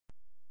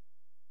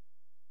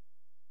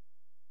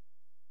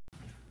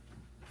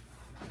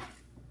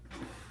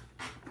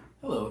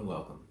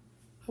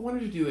I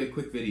wanted to do a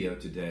quick video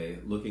today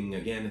looking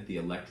again at the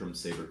Electrum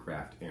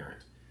Sabercraft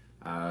Errant.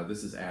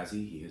 This is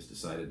Azzy. He has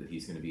decided that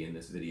he's going to be in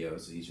this video,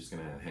 so he's just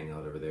going to hang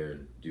out over there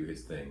and do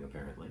his thing,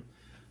 apparently.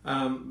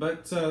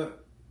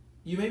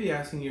 You may be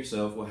asking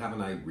yourself, well,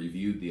 haven't I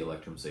reviewed the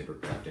Electrum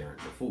Sabercraft Errant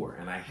before?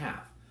 And I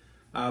have.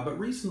 But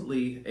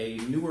recently, a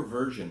newer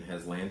version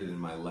has landed in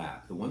my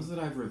lap. The ones that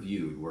I've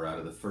reviewed were out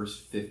of the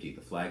first 50,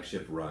 the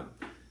Flagship run.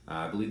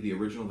 I believe the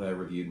original that I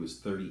reviewed was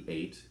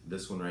 38.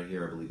 This one right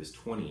here, I believe, is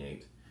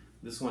 28.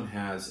 This one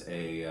has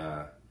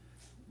a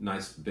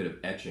nice bit of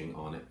etching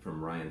on it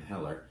from Ryan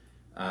Heller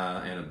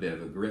and a bit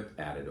of a grip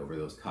added over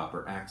those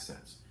copper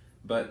accents.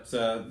 But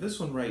this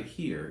one right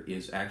here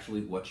is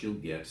actually what you'll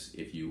get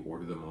if you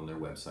order them on their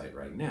website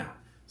right now.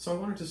 So I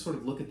wanted to sort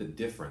of look at the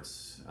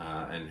difference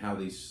and how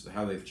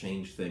they've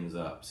changed things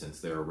up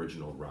since their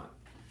original run.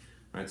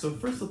 All right, so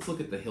first let's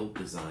look at the hilt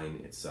design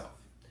itself.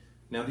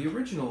 Now the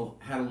original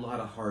had a lot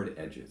of hard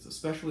edges,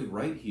 especially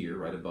right here,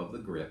 right above the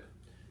grip,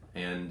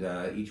 and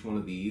each one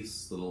of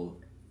these little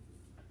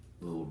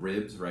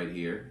ribs right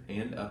here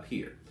and up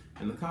here.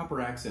 And the copper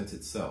accents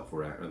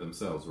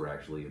themselves were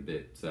actually a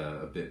bit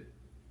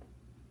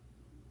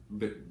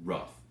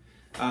rough.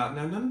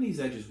 Now none of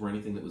these edges were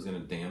anything that was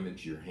going to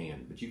damage your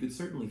hand, but you could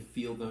certainly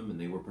feel them, and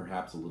they were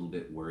perhaps a little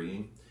bit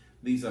worrying.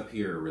 These up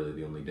here are really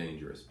the only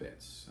dangerous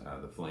bits,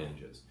 the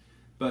flanges.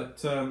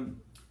 But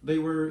they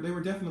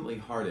were definitely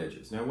hard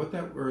edges. Now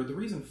the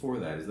reason for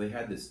that is they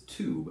had this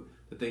tube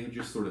that they had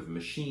just sort of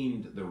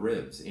machined the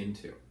ribs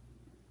into.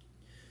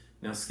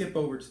 Now skip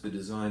over to the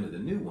design of the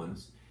new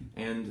ones,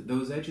 and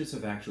those edges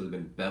have actually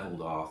been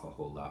beveled off a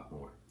whole lot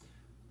more.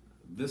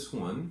 This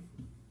one,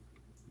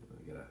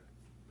 I got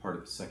a part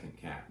of a second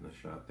cat in the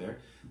shot there.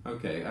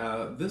 Okay,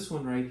 this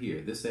one right here,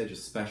 this edge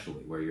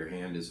especially, where your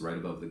hand is right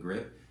above the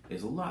grip,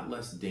 is a lot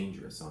less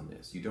dangerous on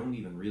this. You don't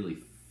even really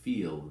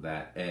feel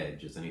that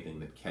edge as anything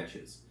that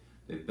catches.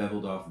 They've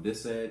beveled off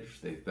this edge,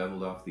 they've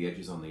beveled off the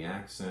edges on the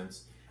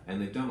accents, and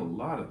they've done a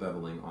lot of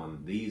beveling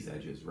on these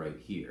edges right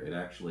here. It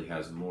actually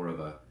has more of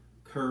a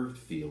curved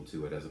feel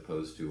to it as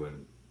opposed to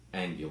an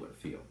angular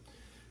feel.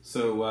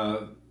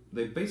 So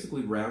they've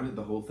basically rounded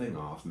the whole thing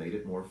off, made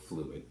it more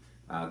fluid.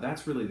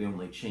 That's really the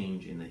only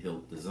change in the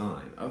hilt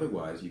design.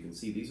 Otherwise, you can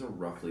see these are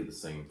roughly the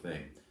same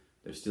thing.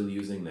 They're still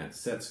using that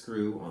set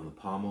screw on the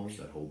pommel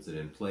that holds it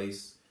in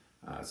place.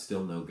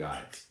 Still no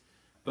guides.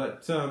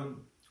 But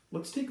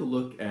let's take a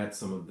look at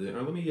some of the,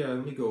 or let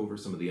me go over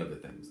some of the other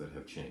things that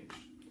have changed.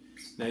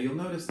 Now you'll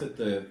notice that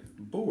the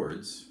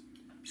boards,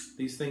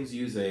 these things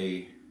use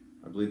I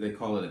believe they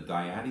call it a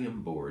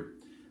diadium board.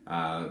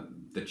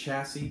 The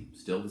chassis,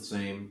 still the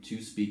same.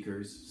 2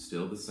 speakers,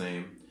 still the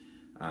same.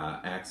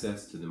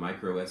 Access to the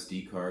micro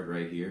SD card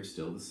right here,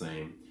 still the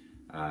same.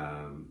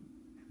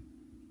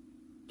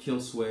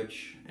 Kill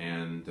switch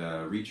and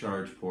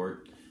recharge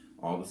port,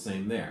 all the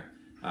same there.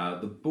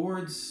 The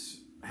boards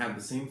have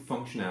the same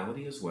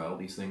functionality as well.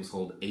 These things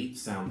hold 8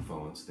 sound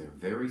phones. They're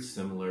very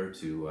similar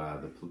to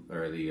the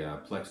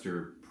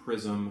Plexter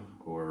Prism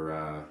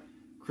or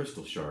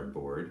Crystal Shard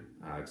board,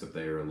 except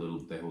they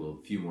hold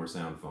a few more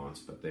sound phones,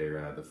 but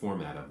the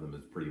format of them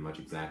is pretty much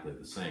exactly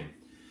the same.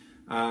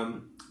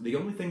 The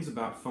only things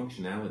about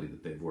functionality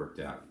that they've worked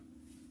out.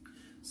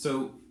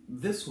 So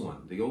this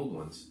one, the old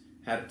ones,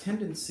 had a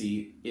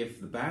tendency,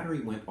 if the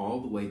battery went all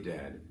the way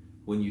dead,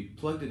 when you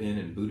plugged it in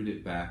and booted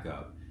it back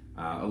up,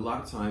 a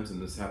lot of times, and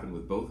this happened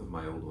with both of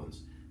my old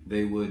ones,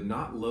 they would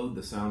not load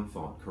the sound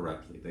font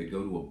correctly. They'd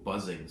go to a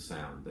buzzing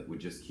sound that would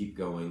just keep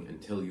going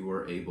until you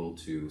were able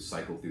to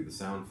cycle through the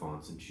sound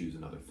fonts and choose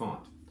another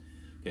font.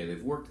 Okay,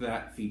 they've worked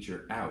that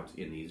feature out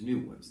in these new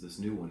ones. This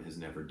new one has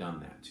never done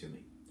that to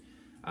me.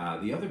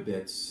 The other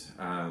bits,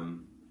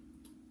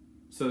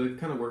 so they've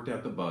kind of worked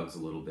out the bugs a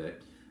little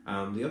bit.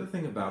 The other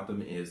thing about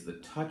them is the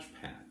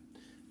touchpad.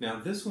 Now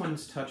this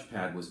one's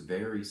touchpad was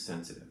very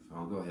sensitive.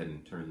 I'll go ahead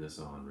and turn this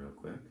on real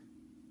quick.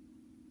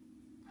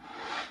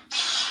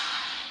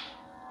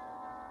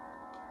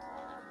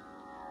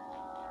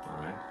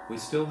 Alright, we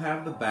still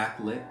have the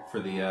backlit for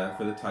the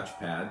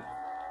touchpad.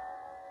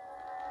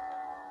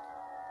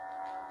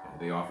 Okay,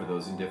 they offer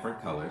those in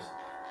different colors.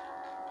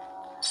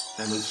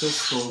 And we still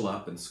scroll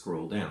up and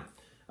scroll down.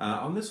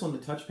 On this one, the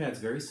touchpad's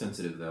very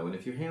sensitive though, and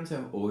if your hands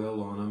have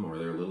oil on them or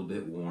they're a little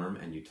bit warm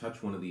and you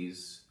touch one of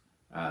these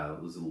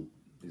little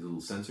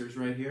sensors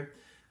right here,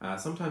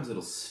 sometimes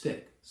it'll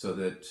stick, so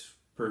that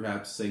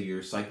perhaps, say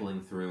you're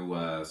cycling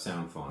through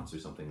sound fonts or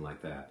something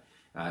like that,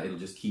 it'll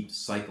just keep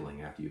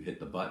cycling after you've hit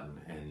the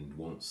button and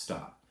won't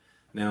stop.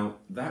 Now,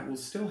 that will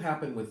still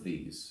happen with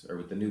these, or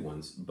with the new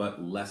ones,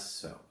 but less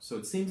so. So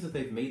it seems that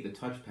they've made the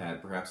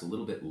touchpad perhaps a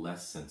little bit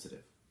less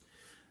sensitive.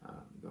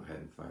 Go ahead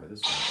and fire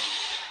this one.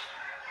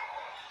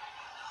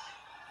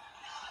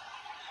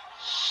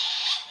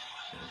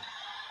 Okay.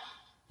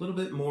 A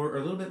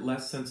little bit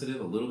less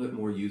sensitive, a little bit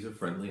more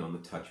user-friendly on the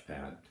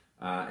touchpad.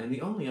 And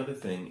the only other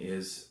thing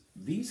is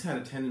these had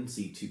a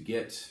tendency to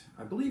get,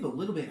 I believe, a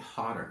little bit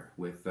hotter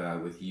with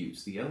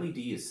use. The LED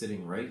is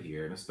sitting right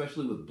here, and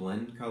especially with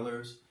blend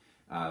colors,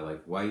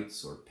 like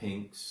whites or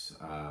pinks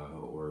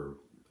or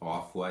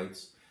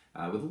off-whites,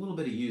 With a little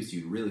bit of use,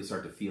 you'd really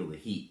start to feel the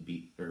heat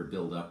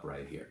build up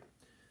right here.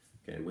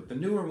 Okay, with the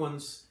newer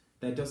ones,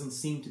 that doesn't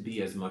seem to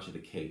be as much of the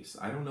case.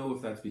 I don't know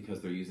if that's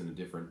because they're using a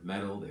different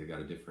metal, they've got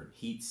a different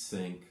heat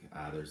sink,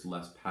 there's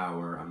less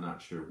power, I'm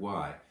not sure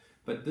why.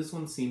 But this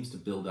one seems to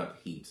build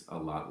up heat a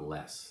lot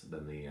less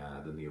than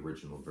the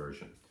original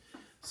version.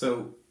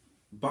 So,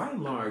 by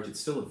and large, it's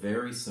still a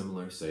very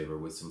similar saber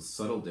with some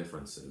subtle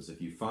differences.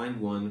 If you find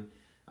one,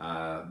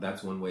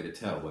 that's one way to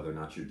tell whether or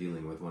not you're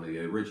dealing with one of the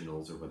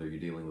originals or whether you're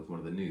dealing with one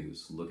of the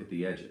news. Look at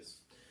the edges.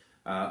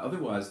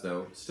 Otherwise,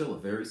 though, still a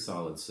very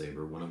solid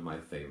saber, one of my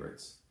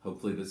favorites.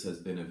 Hopefully this has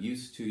been of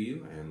use to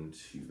you and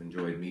you've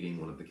enjoyed meeting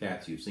one of the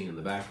cats you've seen in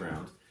the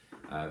background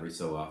every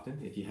so often.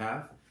 If you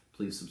have,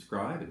 please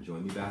subscribe and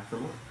join me back for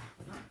more.